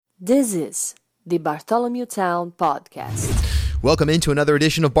This is the Bartholomew Town Podcast. Welcome into another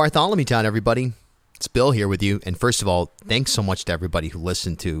edition of Bartholomew Town, everybody. It's Bill here with you. And first of all, thanks so much to everybody who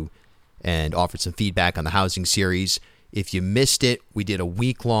listened to and offered some feedback on the housing series. If you missed it, we did a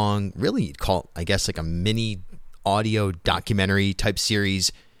week-long, really you'd call it, I guess, like a mini audio documentary type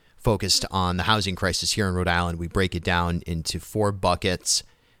series focused on the housing crisis here in Rhode Island. We break it down into 4 buckets.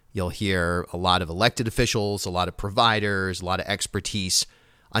 You'll hear a lot of elected officials, a lot of providers, a lot of expertise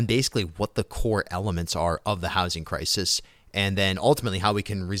on basically what the core elements are of the housing crisis, and then ultimately how we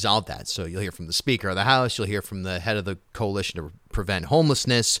can resolve that. So you'll hear from the Speaker of the House, you'll hear from the head of the Coalition to Prevent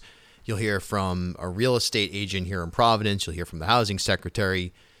Homelessness, you'll hear from a real estate agent here in Providence, you'll hear from the Housing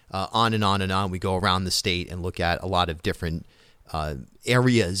Secretary, on and on and on. We go around the state and look at a lot of different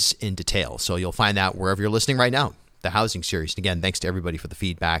areas in detail. So you'll find that wherever you're listening right now, the housing series. And again, thanks to everybody for the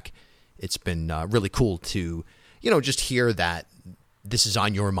feedback. It's been really cool to, just hear that this is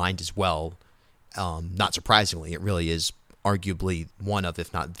on your mind as well. Not surprisingly, it really is arguably one of,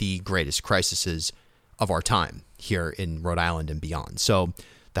 if not the greatest crises of our time here in Rhode Island and beyond. So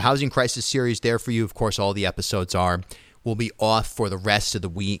the housing crisis series there for you. Of course, all the episodes are. We'll be off for the rest of the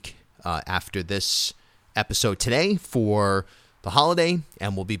week after this episode today for the holiday,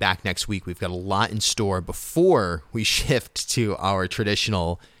 and we'll be back next week. We've got a lot in store before we shift to our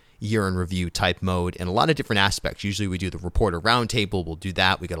traditional year in review type mode and a lot of different aspects. Usually we do the reporter roundtable. We'll do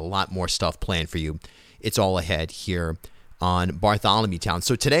that. We got a lot more stuff planned for you. It's all ahead here on Bartholomew Town.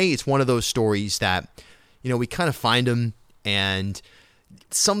 So today it's one of those stories that, we kind of find them and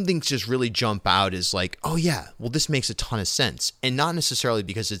some things just really jump out as like, oh yeah, well, this makes a ton of sense. And not necessarily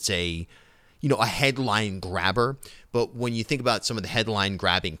because it's a headline grabber, but when you think about some of the headline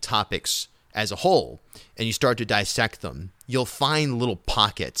grabbing topics as a whole, and you start to dissect them, you'll find little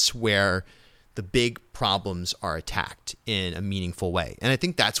pockets where the big problems are attacked in a meaningful way. And I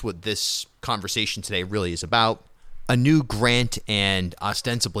think that's what this conversation today really is about. A new grant and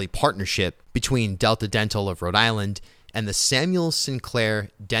ostensibly partnership between Delta Dental of Rhode Island and the Samuel Sinclair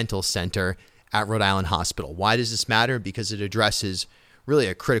Dental Center at Rhode Island Hospital. Why does this matter? Because it addresses really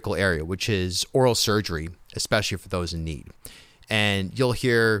a critical area, which is oral surgery, especially for those in need. And you'll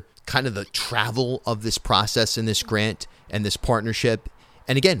hear kind of the travel of this process in this grant and this partnership.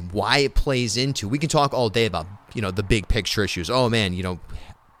 And again, why it plays into, we can talk all day about, the big picture issues. Oh man,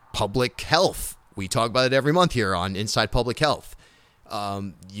 public health. We talk about it every month here on Inside Public Health.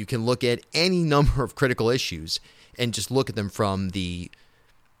 You can look at any number of critical issues and just look at them from the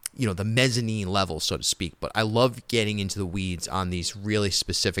mezzanine level, so to speak. But I love getting into the weeds on these really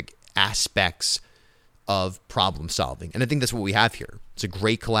specific aspects of problem solving. And I think that's what we have here. It's a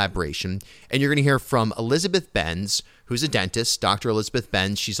great collaboration. And you're going to hear from Elizabeth Benz, who's a dentist, Dr. Elizabeth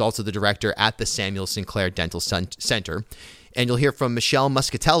Benz. She's also the director at the Samuel Sinclair Dental Center. And you'll hear from Michelle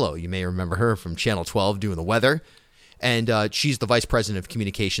Muscatello. You may remember her from Channel 12 doing the weather. And she's the vice president of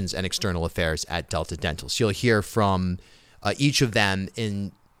communications and external affairs at Delta Dental. So you'll hear from each of them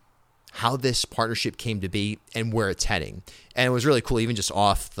in how this partnership came to be and where it's heading. And it was really cool, even just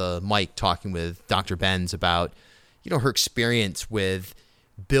off the mic, talking with Dr. Benz about, her experience with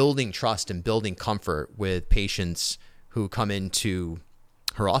building trust and building comfort with patients who come into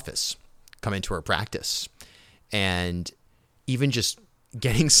her office, come into her practice. And even just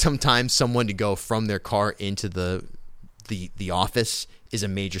getting sometimes someone to go from their car into the office is a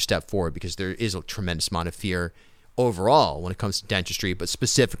major step forward, because there is a tremendous amount of fear overall when it comes to dentistry, but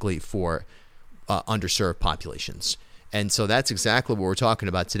specifically for underserved populations. And so that's exactly what we're talking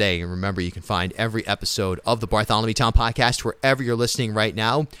about today. And remember, you can find every episode of the Bartholomew Town Podcast wherever you're listening right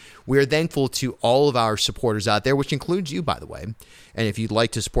now. We're thankful to all of our supporters out there, which includes you, by the way. And if you'd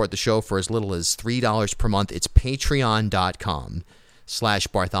like to support the show for as little as $3 per month, it's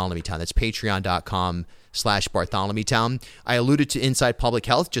patreon.com/Bartholomew Town. That's patreon.com/Bartholomew Town. I alluded to Inside Public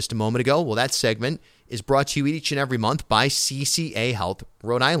Health just a moment ago. Well, that segment is brought to you each and every month by CCA Health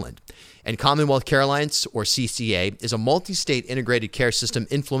Rhode Island. And Commonwealth Care Alliance, or CCA, is a multi-state integrated care system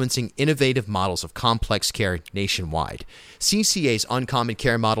influencing innovative models of complex care nationwide. CCA's Uncommon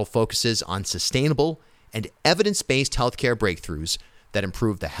Care model focuses on sustainable and evidence-based healthcare breakthroughs that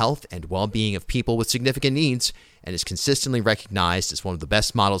improve the health and well-being of people with significant needs, and is consistently recognized as one of the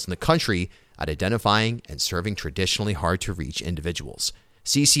best models in the country at identifying and serving traditionally hard-to-reach individuals.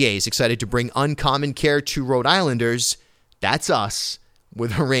 CCA is excited to bring Uncommon Care to Rhode Islanders, that's us,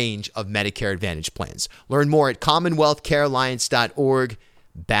 with a range of Medicare Advantage plans. Learn more at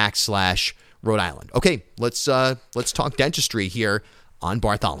commonwealthcarealliance.org/Rhode Island. Okay, let's talk dentistry here on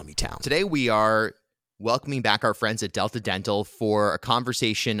Bartholomew Town. Today we are welcoming back our friends at Delta Dental for a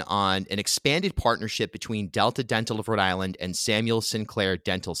conversation on an expanded partnership between Delta Dental of Rhode Island and Samuel Sinclair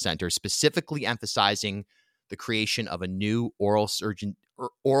Dental Center, specifically emphasizing the creation of a new oral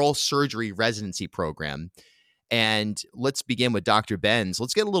surgery residency program. And let's begin with Dr. Benz.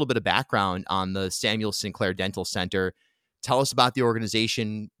 Let's get a little bit of background on the Samuel Sinclair Dental Center. Tell us about the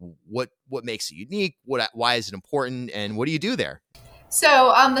organization, what makes it unique, why is it important, and what do you do there?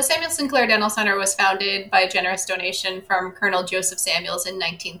 So the Samuel Sinclair Dental Center was founded by a generous donation from Colonel Joseph Samuels in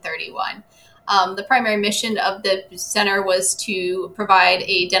 1931. The primary mission of the center was to provide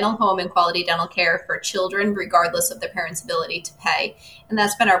a dental home and quality dental care for children, regardless of their parents' ability to pay. And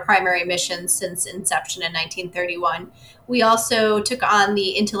that's been our primary mission since inception in 1931. We also took on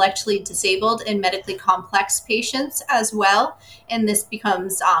the intellectually disabled and medically complex patients as well. And this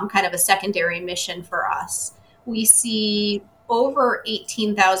becomes kind of a secondary mission for us. We see over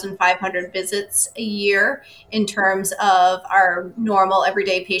 18,500 visits a year in terms of our normal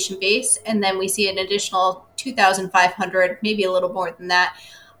everyday patient base. And then we see an additional 2,500, maybe a little more than that,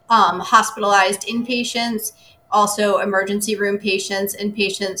 hospitalized inpatients, also emergency room patients and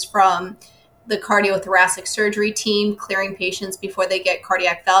patients from the cardiothoracic surgery team clearing patients before they get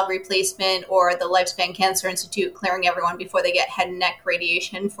cardiac valve replacement, or the Lifespan Cancer Institute clearing everyone before they get head and neck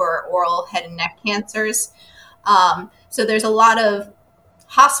radiation for oral head and neck cancers. So there's a lot of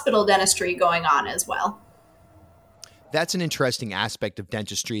hospital dentistry going on as well. That's an interesting aspect of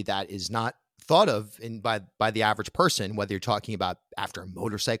dentistry that is not thought of by the average person, whether you're talking about after a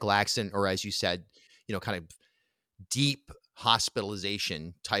motorcycle accident or, as you said, kind of deep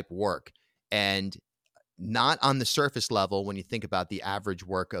hospitalization type work, and not on the surface level when you think about the average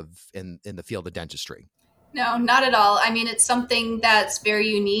work in the field of dentistry. No, not at all. I mean, it's something that's very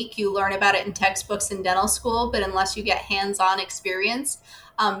unique. You learn about it in textbooks in dental school, but unless you get hands-on experience,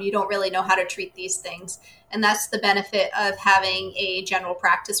 you don't really know how to treat these things. And that's the benefit of having a general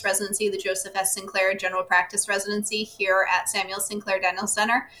practice residency, the Joseph S. Sinclair General Practice Residency here at Samuel Sinclair Dental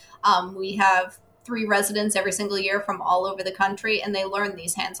Center. We have 3 residents every single year from all over the country, and they learn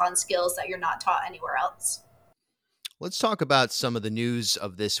these hands-on skills that you're not taught anywhere else. Let's talk about some of the news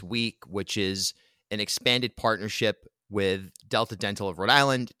of this week, which is an expanded partnership with Delta Dental of Rhode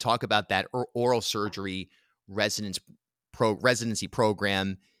Island. Talk about that oral surgery residency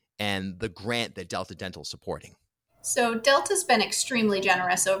program and the grant that Delta Dental is supporting. So Delta's been extremely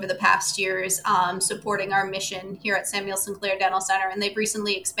generous over the past years supporting our mission here at Samuel Sinclair Dental Center, and they've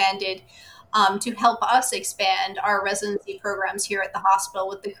recently expanded to help us expand our residency programs here at the hospital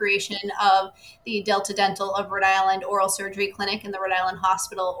with the creation of the Delta Dental of Rhode Island Oral Surgery Clinic and the Rhode Island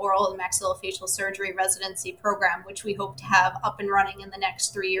Hospital Oral and Maxillofacial Surgery Residency Program, which we hope to have up and running in the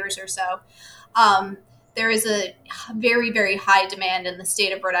next 3 years or so. There is a very, very high demand in the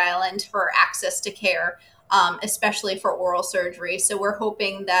state of Rhode Island for access to care, especially for oral surgery. So we're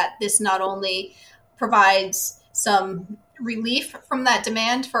hoping that this not only provides some relief from that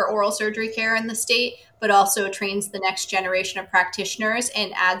demand for oral surgery care in the state, but also trains the next generation of practitioners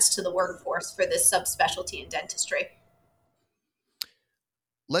and adds to the workforce for this subspecialty in dentistry.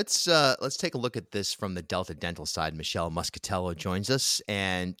 Let's take a look at this from the Delta Dental side. Michelle Muscatello joins us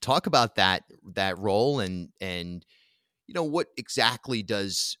and talk about that role and what exactly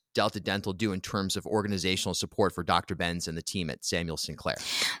does Delta Dental do in terms of organizational support for Dr. Benz and the team at Samuel Sinclair?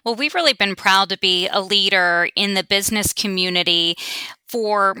 Well, we've really been proud to be a leader in the business community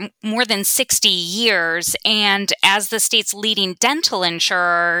for more than 60 years. And as the state's leading dental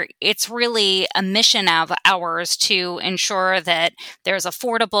insurer, it's really a mission of ours to ensure that there's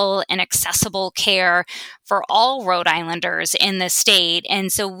affordable and accessible care for all Rhode Islanders in the state.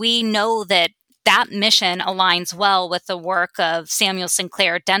 And so we know that mission aligns well with the work of Samuel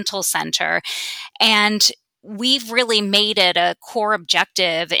Sinclair Dental Center. And we've really made it a core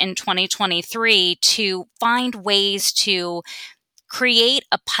objective in 2023 to find ways to create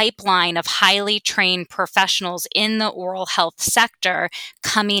a pipeline of highly trained professionals in the oral health sector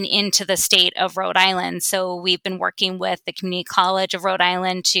coming into the state of Rhode Island. So we've been working with the Community College of Rhode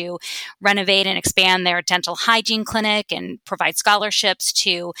Island to renovate and expand their dental hygiene clinic and provide scholarships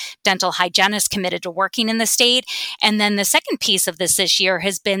to dental hygienists committed to working in the state. And then the second piece of this year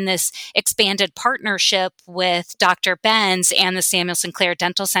has been this expanded partnership with Dr. Benz and the Samuel Sinclair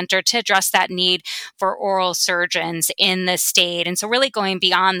Dental Center to address that need for oral surgeons in the state. And so really going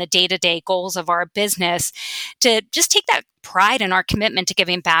beyond the day-to-day goals of our business to just take that pride in our commitment to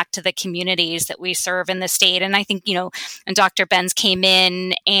giving back to the communities that we serve in the state. And I think, when Dr. Benz came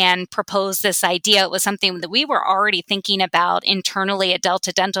in and proposed this idea, it was something that we were already thinking about internally at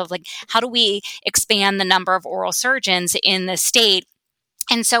Delta Dental, like how do we expand the number of oral surgeons in the state?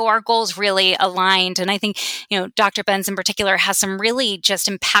 And so our goals really aligned. And I think, Dr. Benz in particular has some really just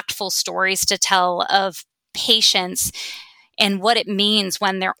impactful stories to tell of patients and what it means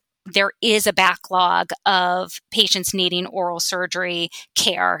when there is a backlog of patients needing oral surgery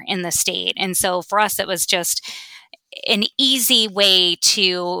care in the state. And so for us, it was just an easy way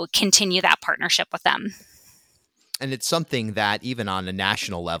to continue that partnership with them. And it's something that even on a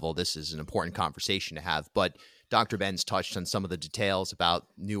national level, this is an important conversation to have. But Dr. Benz touched on some of the details about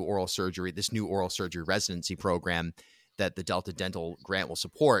this new oral surgery residency program that the Delta Dental Grant will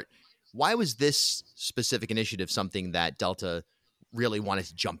support. Why was this specific initiative something that Delta really wanted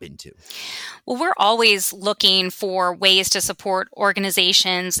to jump into? Well, we're always looking for ways to support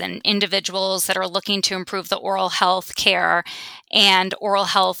organizations and individuals that are looking to improve the oral health care and oral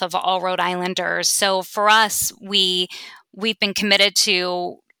health of all Rhode Islanders. So for us, we've been committed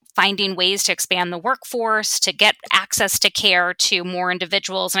to finding ways to expand the workforce, to get access to care to more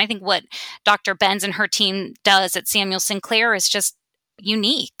individuals. And I think what Dr. Benz and her team does at Samuel Sinclair is just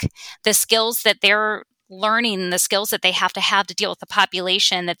unique. The skills that they're learning, the skills that they have to deal with the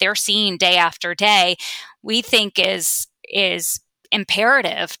population that they're seeing day after day, we think is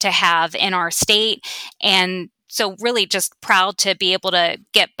imperative to have in our state. And so really just proud to be able to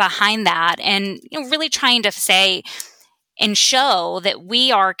get behind that and really trying to say and show that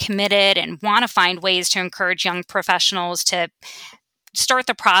we are committed and want to find ways to encourage young professionals to start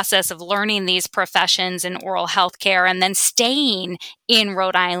the process of learning these professions in oral health care and then staying in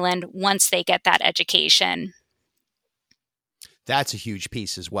Rhode Island once they get that education. That's a huge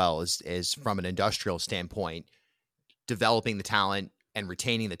piece as well, is from an industrial standpoint, developing the talent and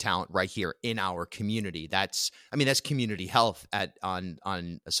retaining the talent right here in our community. That's community health on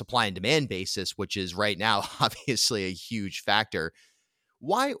a supply and demand basis, which is right now obviously a huge factor.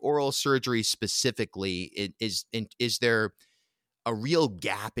 Why oral surgery specifically? Is there a real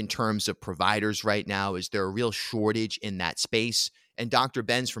gap in terms of providers right now? Is there a real shortage in that space? And Dr.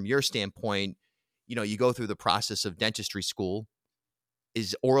 Benz, from your standpoint, you go through the process of dentistry school.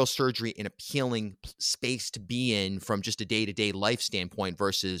 Is oral surgery an appealing space to be in from just a day-to-day life standpoint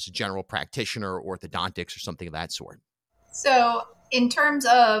versus general practitioner or orthodontics or something of that sort? So in terms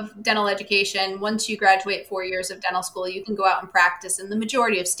of dental education, once you graduate 4 years of dental school, you can go out and practice in the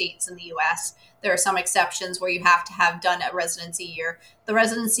majority of states in the U.S. There are some exceptions where you have to have done a residency year. The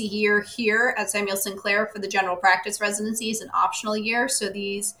residency year here at Samuel Sinclair for the general practice residency is an optional year. So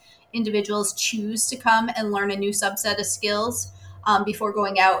these individuals choose to come and learn a new subset of skills before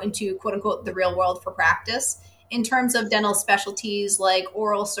going out into, quote unquote, the real world for practice. In terms of dental specialties like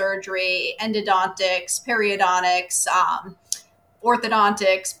oral surgery, endodontics, periodontics,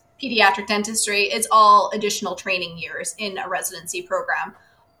 orthodontics, pediatric dentistry, it's all additional training years in a residency program.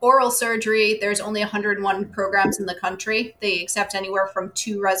 Oral surgery, there's only 101 programs in the country. They accept anywhere from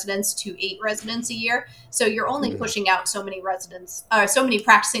 2 residents to 8 residents a year. So you're only pushing out so many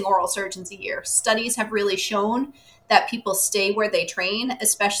practicing oral surgeons a year. Studies have really shown that people stay where they train,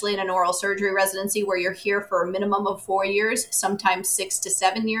 especially in an oral surgery residency where you're here for a minimum of 4 years, sometimes 6 to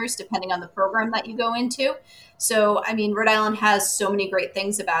 7 years, depending on the program that you go into. So, Rhode Island has so many great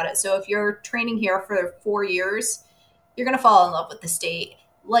things about it. So if you're training here for 4 years, you're going to fall in love with the state.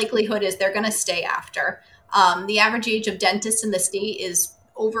 Likelihood is they're going to stay after. The average age of dentists in the state is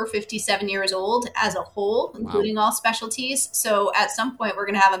over 57 years old as a whole, including all specialties. So at some point, we're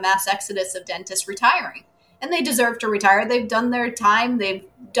going to have a mass exodus of dentists retiring. And they deserve to retire. They've done their time. They've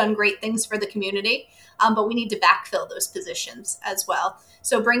done great things for the community. But we need to backfill those positions as well.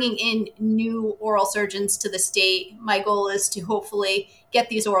 So bringing in new oral surgeons to the state, my goal is to hopefully get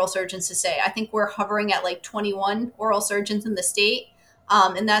these oral surgeons to stay. I think we're hovering at like 21 oral surgeons in the state.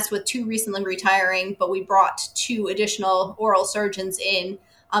 And that's with 2 recently retiring, but we brought 2 additional oral surgeons in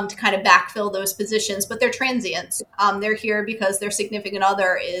to kind of backfill those positions, but they're transients. They're here because their significant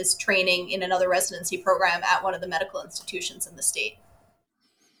other is training in another residency program at one of the medical institutions in the state.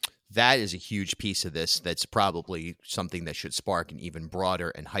 That is a huge piece of this. That's probably something that should spark an even broader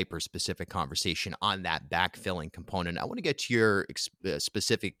and hyper-specific conversation on that backfilling component. I want to get to your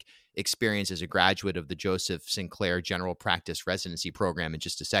specific experience as a graduate of the Joseph Sinclair General Practice Residency Program in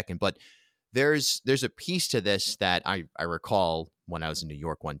just a second, but there's a piece to this that I recall when I was in New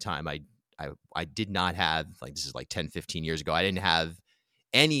York one time. I did not have, this is like 10, 15 years ago, I didn't have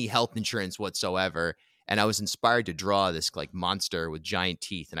any health insurance whatsoever. And I was inspired to draw this monster with giant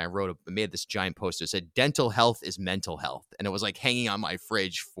teeth. And I made this giant poster that said, "Dental health is mental health." And it was hanging on my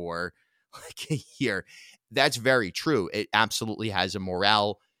fridge for a year. That's very true. It absolutely has a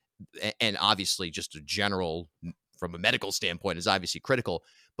morale, and obviously just a general, from a medical standpoint, is obviously critical.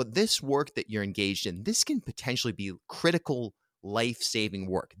 But this work that you're engaged in, this can potentially be critical life-saving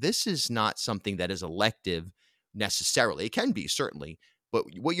work. This is not something that is elective necessarily. It can be, certainly. But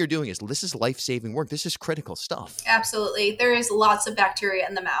what you're doing is, this is life-saving work. This is critical stuff. Absolutely. There is lots of bacteria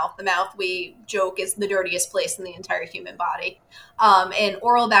in the mouth. The mouth, we joke, is the dirtiest place in the entire human body. And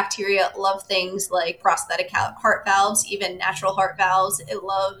oral bacteria love things like prosthetic heart valves, even natural heart valves. It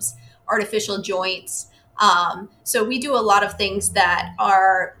loves artificial joints. So we do a lot of things that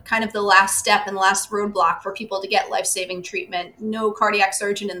are kind of the last step and last roadblock for people to get life-saving treatment. No cardiac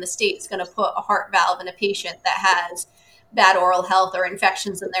surgeon in the state is going to put a heart valve in a patient that has bad oral health or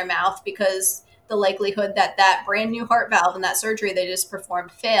infections in their mouth, because the likelihood that that brand new heart valve and that surgery they just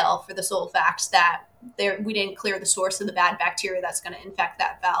performed fail for the sole fact that we didn't clear the source of the bad bacteria that's going to infect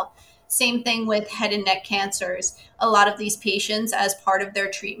that valve. Same thing with head and neck cancers. A lot of these patients, as part of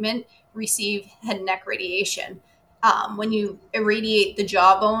their treatment, receive head and neck radiation. When you irradiate the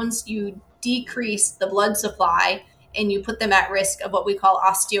jawbones, you decrease the blood supply and you put them at risk of what we call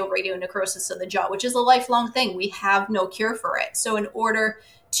osteoradionecrosis of the jaw, which is a lifelong thing. We have no cure for it. So in order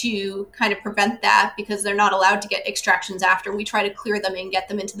to kind of prevent that, because they're not allowed to get extractions after, we try to clear them and get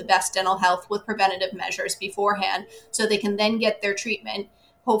them into the best dental health with preventative measures beforehand, so they can then get their treatment,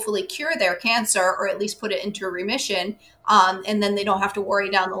 hopefully cure their cancer, or at least put it into remission. And then they don't have to worry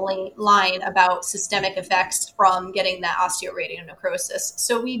down the line about systemic effects from getting that osteoradionecrosis.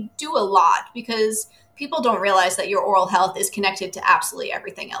 So we do a lot, because people don't realize that your oral health is connected to absolutely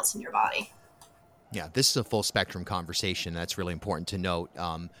everything else in your body. Yeah, this is a full spectrum conversation. That's really important to note.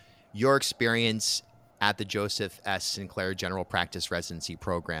 Your experience at the Joseph S. Sinclair General Practice Residency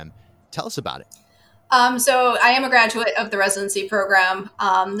Program, tell us about it. So I am a graduate of the residency program.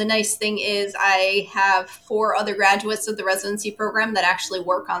 The nice thing is I have 4 other graduates of the residency program that actually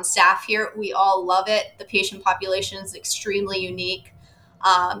work on staff here. We all love it. The patient population is extremely unique.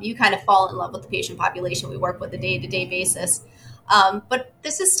 You kind of fall in love with the patient population we work with on a day-to-day basis. But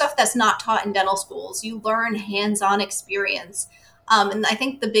this is stuff that's not taught in dental schools. You learn hands-on experience. And I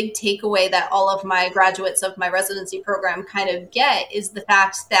think the big takeaway that all of my graduates of my residency program kind of get is the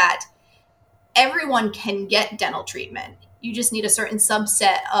fact that everyone can get dental treatment. You just need a certain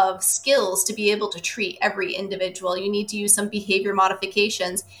subset of skills to be able to treat every individual. You need to use some behavior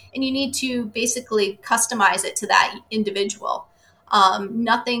modifications, and you need to basically customize it to that individual.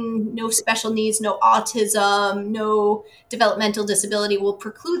 Nothing, no special needs, no autism, no developmental disability will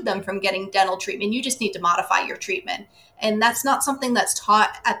preclude them from getting dental treatment. You just need to modify your treatment. And that's not something that's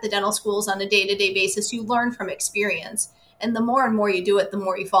taught at the dental schools on a day-to-day basis. You learn from experience. And the more and more you do it, the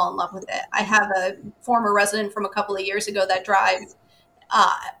more you fall in love with it. I have a former resident from a couple of years ago that drives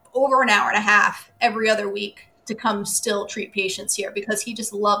over an hour and a half every other week to come still treat patients here, because he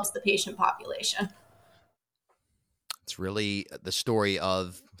just loves the patient population. It's really the story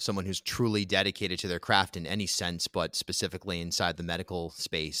of someone who's truly dedicated to their craft in any sense, but specifically inside the medical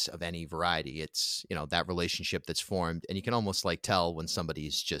space of any variety. It's, that relationship that's formed, and you can almost tell when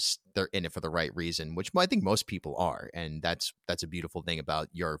somebody's just, they're in it for the right reason, which I think most people are. And that's a beautiful thing about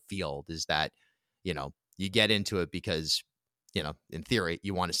your field, is that, you get into it because, in theory,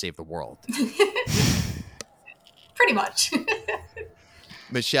 you want to save the world. Pretty much.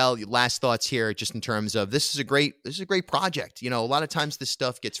 Michelle, last thoughts here, just in terms of this is a great project. A lot of times this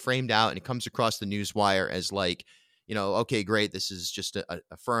stuff gets framed out and it comes across the newswire as okay, great, this is just a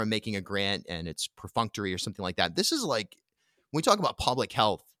firm making a grant and it's perfunctory or something like that. This is when we talk about public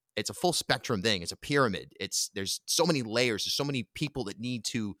health, it's a full spectrum thing. It's a pyramid. There's so many layers. There's so many people that need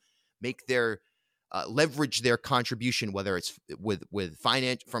to make their leverage their contribution, whether it's with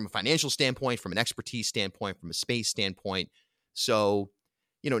finance, from a financial standpoint, from an expertise standpoint, from a space standpoint. So,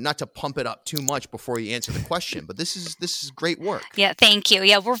 not to pump it up too much before you answer the question, but this is great work. Yeah, thank you.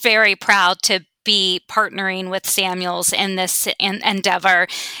 Yeah, we're very proud to be partnering with Samuels in this endeavor.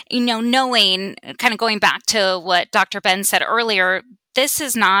 Knowing, kind of going back to what Dr. Ben said earlier, this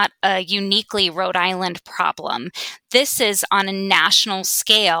is not a uniquely Rhode Island problem. This is on a national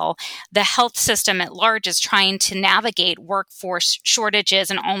scale. The health system at large is trying to navigate workforce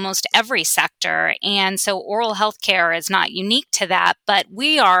shortages in almost every sector. And so oral health care is not unique to that, but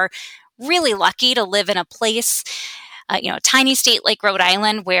we are really lucky to live in a place, a tiny state like Rhode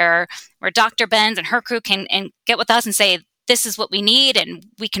Island, where Dr. Benz and her crew can get with us and say, this is what we need, and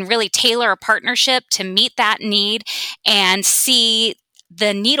we can really tailor a partnership to meet that need and see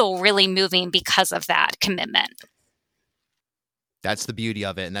the needle really moving because of that commitment. That's the beauty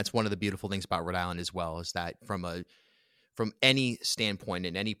of it. And that's one of the beautiful things about Rhode Island as well, is that from from any standpoint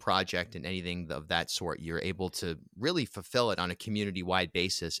in any project and anything of that sort, you're able to really fulfill it on a community-wide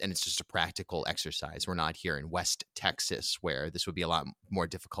basis, and it's just a practical exercise. We're not here in West Texas where this would be a lot more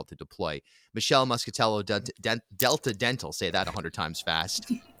difficult to deploy. Michelle Muscatello, Delta Dental, say that 100 times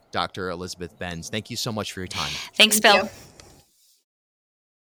fast. Dr. Elizabeth Benz, thank you so much for your time. Thanks, Thank Bill. you.